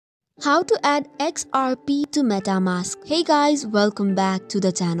How to add XRP to MetaMask. Hey guys, welcome back to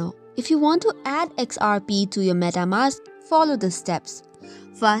the channel. If you want to add XRP to your MetaMask, follow the steps.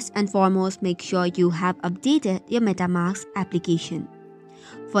 First and foremost, make sure you have updated your MetaMask application.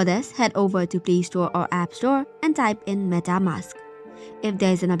 For this, head over to Play Store or App Store and type in MetaMask. If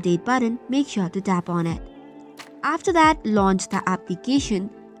there is an update button, make sure to tap on it. After that, launch the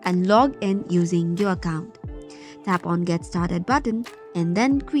application and log in using your account. Tap on Get Started button and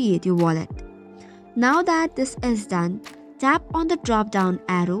then create your wallet. Now that this is done, tap on the drop-down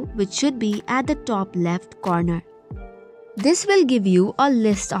arrow which should be at the top left corner. This will give you a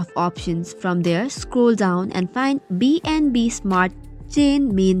list of options. From there, scroll down and find BNB Smart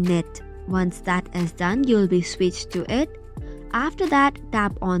Chain Mainnet. Once that is done, you'll be switched to it. After that,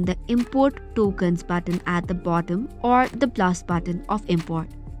 tap on the Import Tokens button at the bottom or the plus button of import.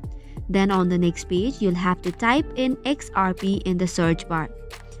 Then on the next page, you'll have to type in XRP in the search bar.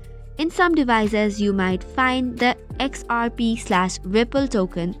 In some devices, you might find the XRP/Ripple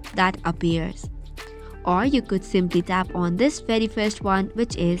token that appears. Or you could simply tap on this very first one,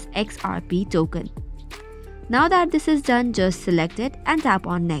 which is XRP token. Now that this is done, just select it and tap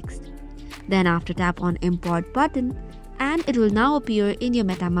on Next. Then after, tap on Import button and it will now appear in your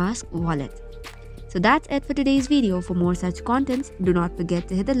MetaMask wallet. So that's it for today's video. For more such contents, do not forget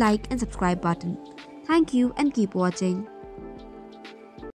to hit the like and subscribe button. Thank you and keep watching.